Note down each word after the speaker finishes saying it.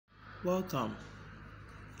Welcome.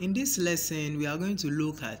 In this lesson, we are going to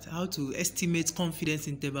look at how to estimate confidence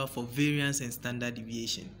interval for variance and standard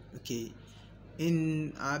deviation. Okay.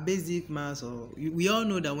 In our basic maths, we all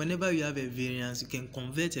know that whenever you have a variance, you can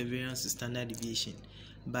convert a variance to standard deviation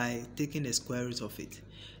by taking the square root of it.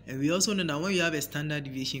 And we also know that when you have a standard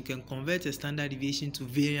deviation, you can convert a standard deviation to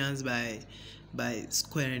variance by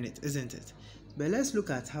squaring it, isn't it? But let's look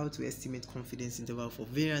at how to estimate confidence interval for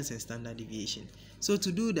variance and standard deviation. So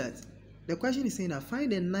to do that, the question is saying that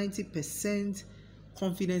find a 90%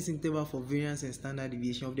 confidence interval for variance and standard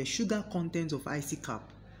deviation of the sugar content of icy cup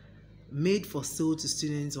made for sale to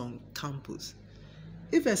students on campus.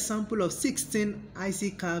 If a sample of 16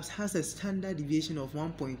 icy cups has a standard deviation of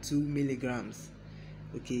 1.2 milligrams.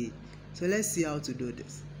 Okay, so let's see how to do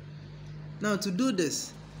this. Now to do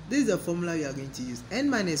this is the formula we are going to use. N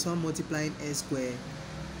minus 1 multiplying S squared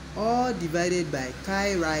all divided by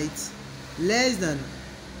chi right less than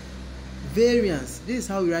variance. This is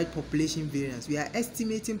how we write population variance. We are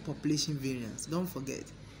estimating population variance. Don't forget.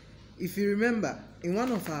 If you remember, in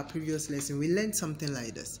one of our previous lessons, we learned something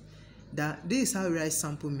like this. That this is how we write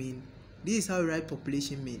sample mean. This is how we write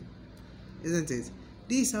population mean. Isn't it?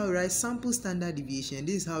 This is how we write sample standard deviation.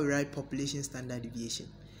 This is how we write population standard deviation.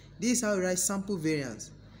 This is how we write sample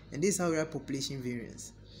variance. And this is how we write population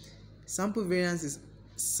variance. Sample variance is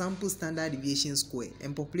sample standard deviation square.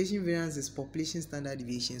 And population variance is population standard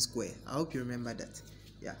deviation square. I hope you remember that.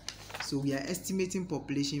 Yeah. So we are estimating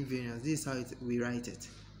population variance. This is how we write it.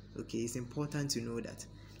 Okay, it's important to know that.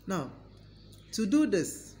 Now, to do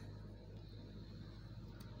this,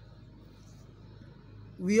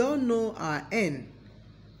 we all know our N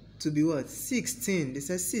to be what? 16. This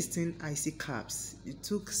is 16 icy cups. You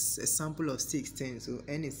took a sample of 16, so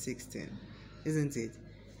N is 16, isn't it?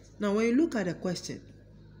 Now, when you look at the question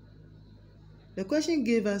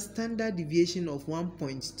gave us standard deviation of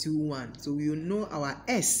 1.21. So we will know our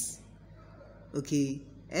S. Okay.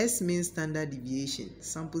 S means standard deviation,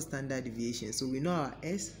 sample standard deviation. So we know our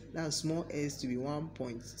S, that small s, to be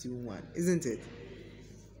 1.21, isn't it?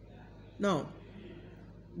 Now,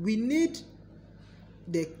 we need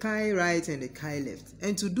the chi right and the chi left.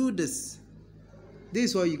 And to do this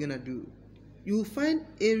is what you're going to do. You find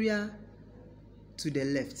area to the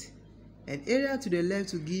left. And area to the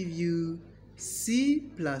left will give you C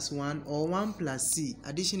plus 1 or 1 plus C.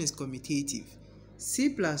 Addition is commutative. C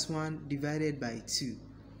plus 1 divided by 2.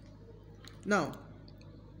 Now,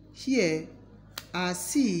 here, our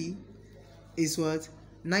C is what?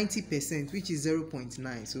 90%, which is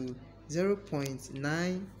 0.9. So,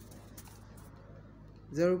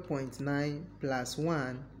 0.9 plus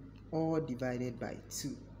 1 all divided by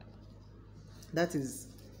 2. That is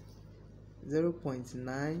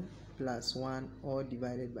 0.9 plus 1 all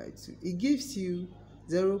divided by 2. It gives you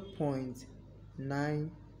 0.95.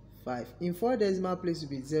 In 4 decimal place, it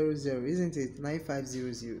will be 00, isn't it?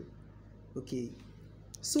 9500. Okay,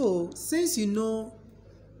 so since you know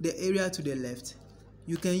the area to the left,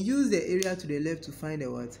 you can use the area to the left to find the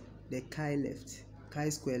what? The chi left, chi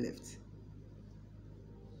square left.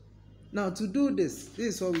 Now to do this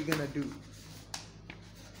is what we're gonna do.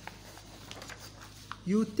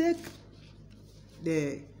 You take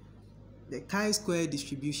the chi square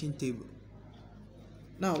distribution table.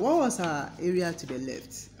 Now, what was our area to the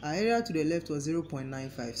left? Our area to the left was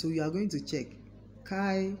 0.95. So we are going to check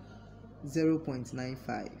chi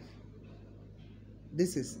 0.95.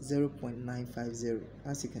 This is 0.950,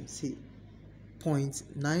 as you can see.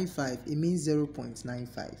 0.95, it means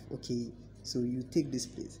 0.95. Okay, so you take this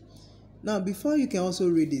place. Now, before you can also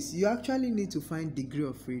read this, you actually need to find degree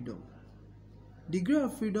of freedom. Degree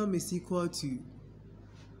of freedom is equal to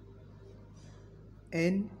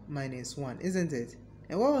N minus 1, isn't it?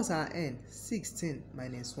 And what was our N? 16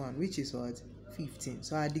 minus 1, which is what? 15.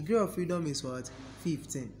 So our degree of freedom is what?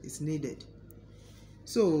 15. It's needed.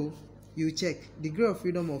 So you check degree of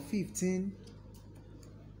freedom of 15.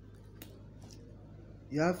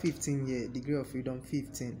 You have 15 here. Degree of freedom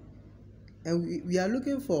 15. And we are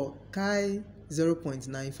looking for chi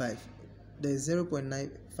 0.95. There's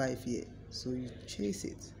 0.95 here. So you chase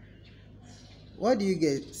it. What do you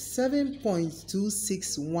get?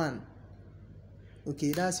 7.261.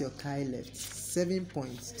 Okay, that's your chi left.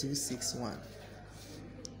 7.261.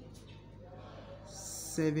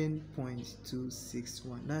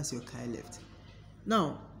 7.261. That's your chi left.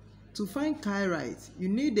 Now, to find chi right, you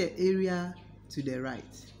need the area to the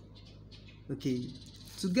right. Okay,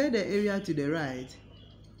 to get the area to the right,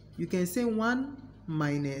 you can say 1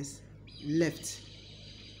 minus left.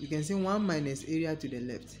 You can say 1 minus area to the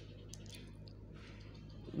left.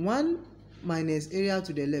 1 minus area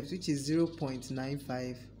to the left, which is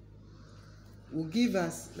 0.95, will give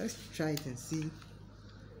us, let's try it and see,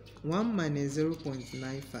 1 minus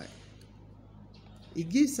 0.95. It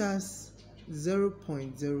gives us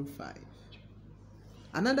 0.05.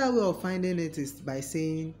 Another way of finding it is by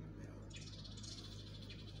saying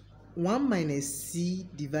 1 minus c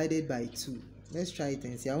divided by 2. Let's try it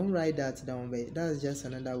and see. I won't write that down, but that's just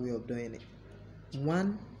another way of doing it.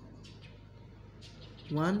 1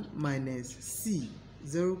 minus c,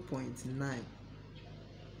 0.9.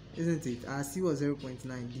 Isn't it? Our c was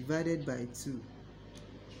 0.9 divided by 2.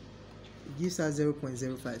 It gives us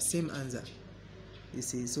 0.05. Same answer. You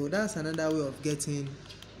see, so that's another way of getting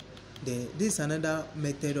this is another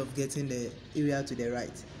method of getting the area to the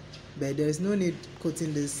right, but there is no need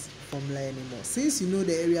quoting this formula anymore. Since you know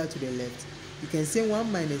the area to the left, you can say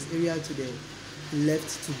 1 minus area to the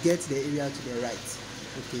left to get the area to the right.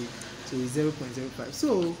 Okay, so it's 0.05.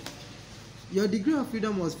 So your degree of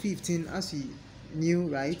freedom was 15, as we knew,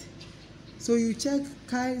 right? So you check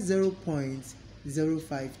chi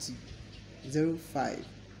 0.052, 05,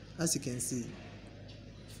 as you can see,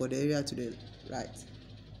 for the area to the right,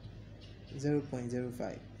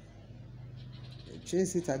 0.05.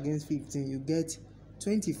 Trace it against 15, you get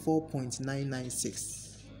 24.996.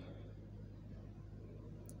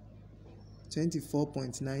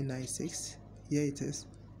 24.996. Here it is.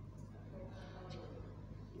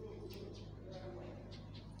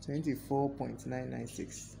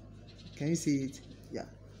 24.996. Can you see it? Yeah.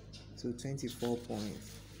 So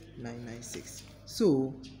 24.996.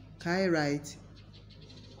 So chi right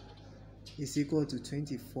is equal to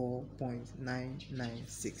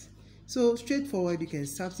 24.996. So straightforward, you can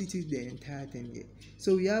substitute the entire thing here.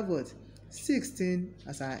 So we have what? 16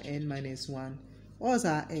 as our n minus 1, or as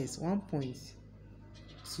our s,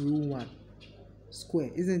 1.21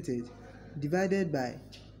 square, isn't it? Divided by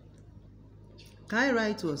chi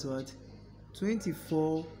right was what?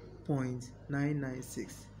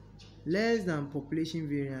 24.996. Less than population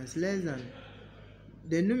variance, less than,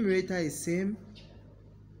 the numerator is same,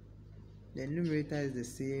 the numerator is the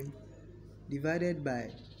same, divided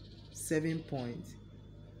by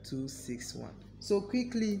 7.261. So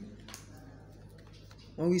quickly,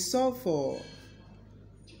 when we solve for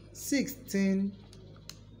 16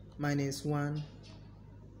 minus 1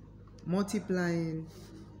 multiplying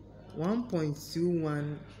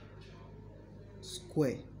 1.21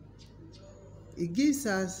 square, it gives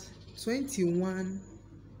us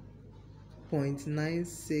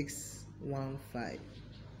 21.9615,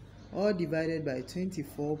 all divided by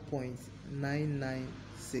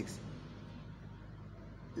 24.996,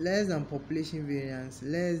 less than population variance,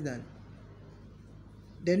 less than,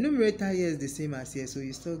 the numerator here is the same as here, so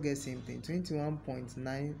you still get same thing,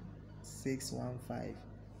 21.9615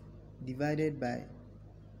 divided by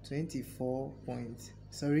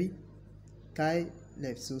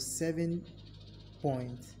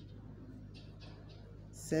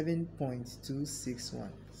 7.261.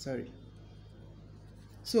 Sorry.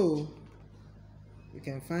 So you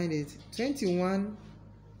can find it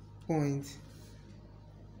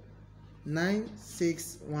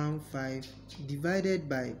 21.9615 divided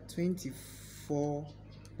by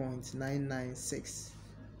 24.996.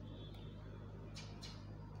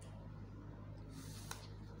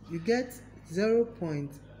 You get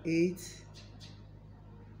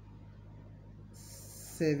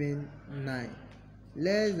 0.879,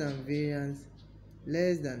 less than variance,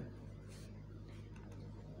 less than,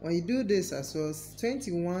 when you do this as well,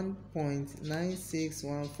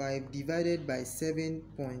 21.9615 divided by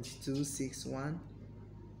 7.261,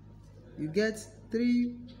 you get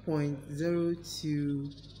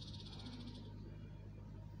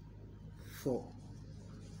 3.024.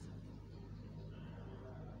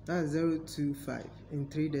 That's 0.25 in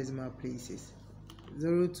 3 decimal places.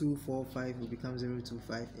 0.245 will become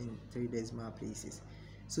 0.25 in 3 decimal places.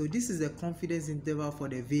 So this is the confidence interval for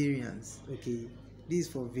the variance. Okay, this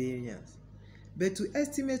is for variance. But to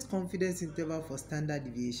estimate confidence interval for standard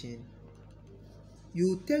deviation,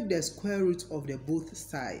 you take the square root of the both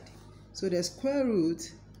sides. So the square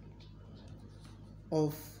root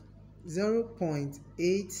of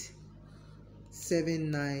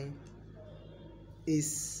 0.879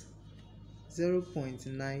 is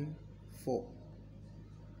 0.94,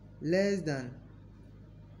 less than,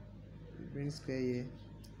 bring square here.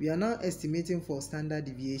 We are now estimating for standard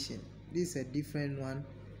deviation. This is a different one.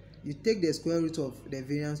 You take the square root of the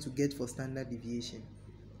variance to get for standard deviation,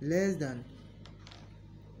 less than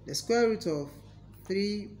the square root of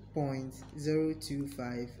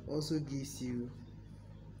 3.025 also gives you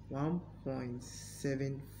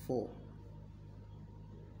 1.74.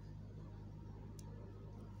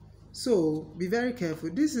 So be very careful.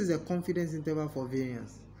 This is a confidence interval for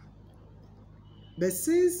variance. But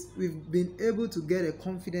since we've been able to get a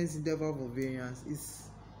confidence interval for variance,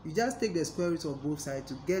 you just take the square root of both sides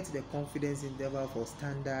to get the confidence interval for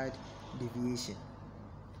standard deviation.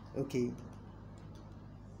 Okay.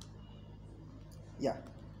 Yeah.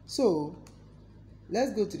 So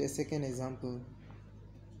let's go to the second example.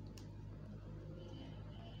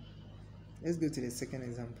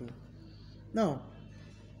 Now,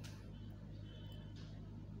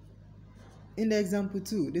 in the example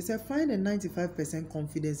 2, they say find a 95%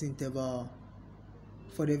 confidence interval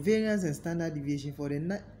for the variance and standard deviation for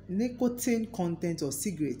the nicotine content of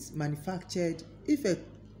cigarettes manufactured if a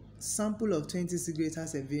sample of 20 cigarettes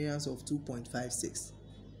has a variance of 2.56.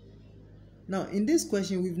 Now, in this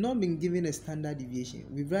question, we've not been given a standard deviation.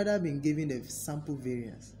 We've rather been given the sample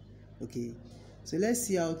variance. Okay, so let's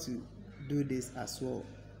see how to do this as well.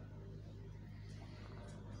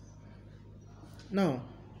 Now,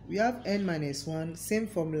 we have n minus 1, same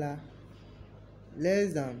formula,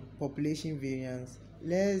 less than population variance,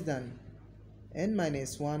 less than n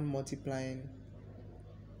minus 1 multiplying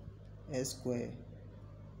s square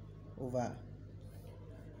over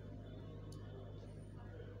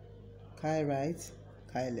chi right,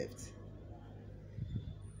 chi left.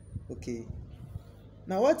 Okay.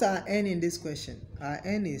 Now, what are n in this question? Our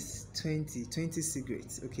n is 20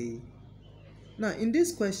 cigarettes. Okay. Now, in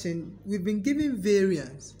this question, we've been given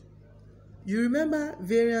variance. You remember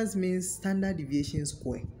variance means standard deviation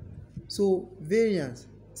square. So variance,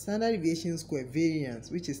 standard deviation square, variance,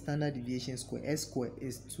 which is standard deviation square, s square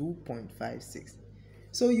is 2.56.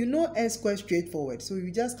 So you know s square straightforward. So you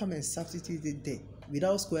just come and substitute it there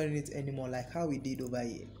without squaring it anymore, like how we did over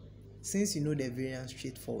here. Since you know the variance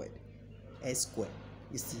straightforward, s square,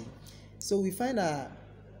 you see. So we find our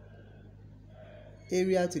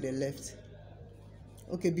area to the left.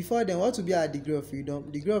 Okay, before then, what will be our degree of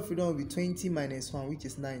freedom? Degree of freedom will be 20 minus 1, which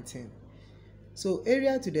is 19. So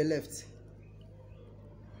area to the left.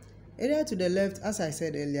 Area to the left, as I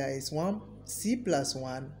said earlier, is 1c plus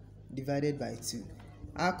 1 divided by 2.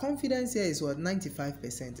 Our confidence here is what?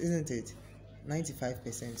 95%, isn't it?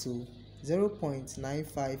 95%. So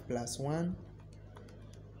 0.95 plus 1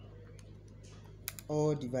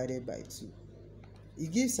 all divided by 2.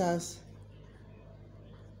 It gives us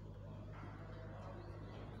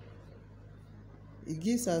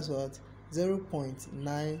what?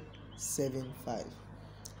 0.975.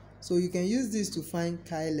 So you can use this to find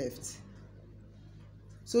chi left.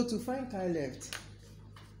 So to find chi left,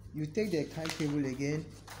 you take the chi table again.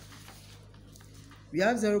 We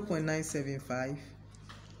have 0.975.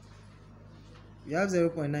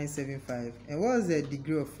 And what was the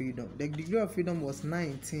degree of freedom? The degree of freedom was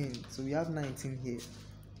 19. So we have 19 here.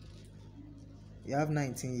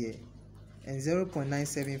 And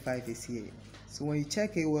 0.975 is here. So when you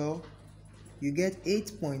check it well, you get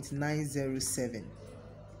 8.907.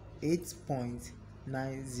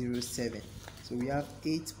 8.907. So we have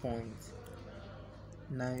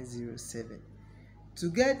 8.907. To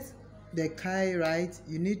get the chi right,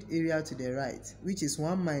 you need area to the right, which is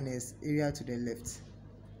 1 minus area to the left.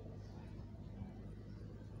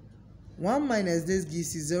 1 minus this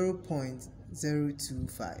gives you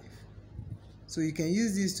 0.025. So you can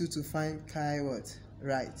use these two to find chi what?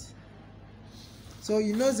 Right. So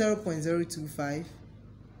you know 0.025.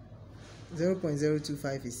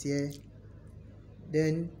 0.025 is here.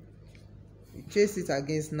 Then you trace it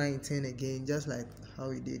against 19 again, just like how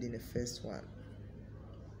we did in the first one.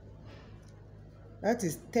 That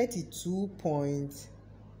is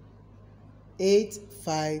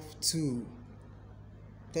 32.852.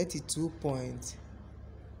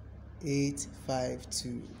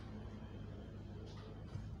 32.852.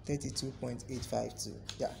 32.852.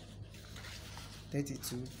 Yeah.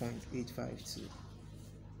 32.852.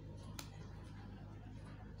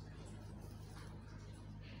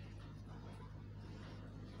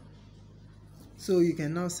 So you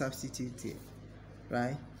can now substitute here,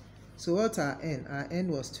 right? So what's our n? Our n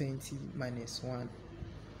was 20 minus 1.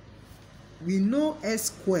 We know s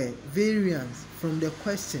square variance from the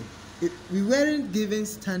question. We weren't given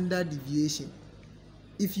standard deviation.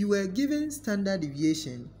 If you were given standard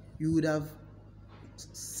deviation, you would have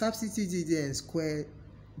substituted it and squared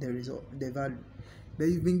the result, the value. But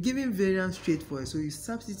you've been given variance straightforward, so you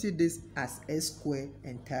substitute this as s square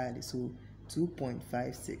entirely. So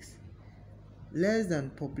 2.56 less than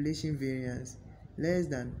population variance, less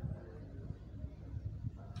than,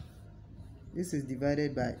 this is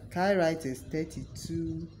divided by chi right is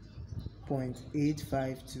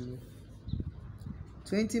 32.852.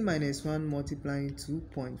 20 minus 1 multiplying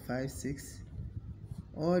 2.56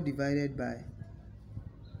 all divided by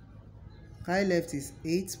chi left is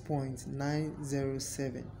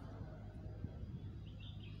 8.907.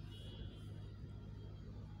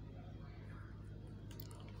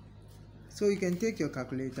 So you can take your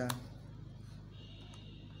calculator.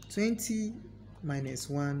 20 minus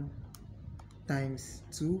 1 times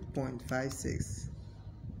 2.56.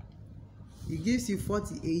 It gives you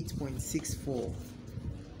 48.64.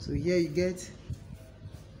 So here you get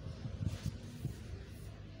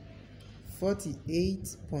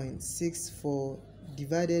 48.64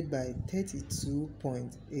 divided by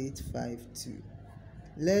 32.852,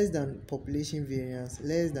 less than population variance,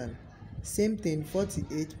 less than same thing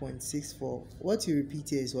 48.64. What you repeat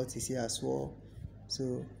here is what is here as well,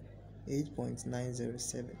 so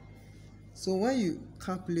 8.907. So when you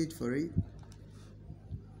calculate for it,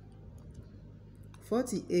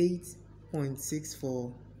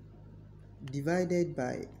 48.64 divided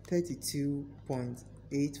by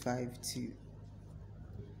 32.852,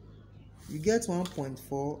 you get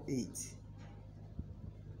 1.48,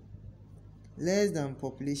 less than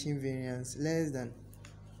population variance, less than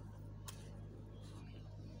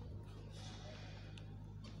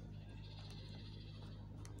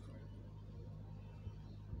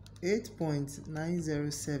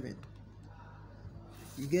 8.907,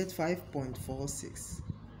 you get 5.46.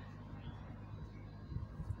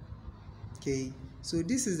 Okay, so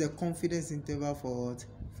this is the confidence interval for what?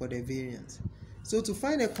 For the variance. So to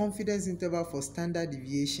find the confidence interval for standard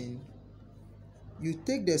deviation, you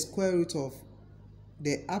take the square root of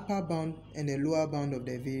the upper bound and the lower bound of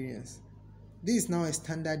the variance. This is now a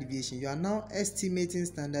standard deviation. You are now estimating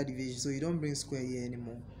standard deviation, so you don't bring square here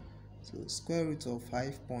anymore. So square root of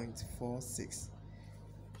 5.46.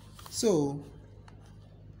 So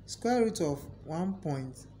square root of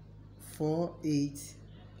 1.48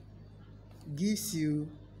 gives you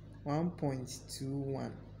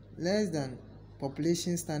 1.21, less than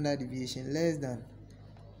population standard deviation, less than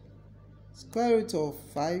square root of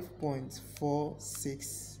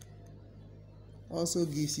 5.46 also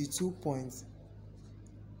gives you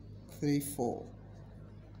 2.34.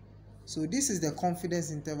 So this is the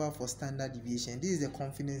confidence interval for standard deviation. This is the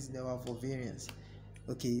confidence interval for variance.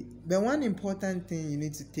 Okay, but one important thing you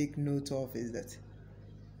need to take note of is that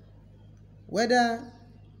whether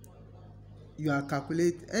you are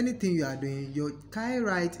calculating anything you are doing, your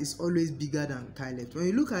chi-right is always bigger than chi-left. When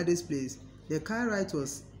you look at this place, the chi-right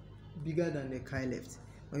was bigger than the chi-left.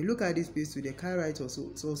 When you look at this place too, the chi-right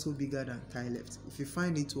is also bigger than chi-left. If you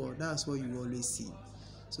find it well, that's what you always see.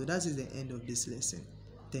 So that is the end of this lesson.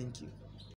 Thank you.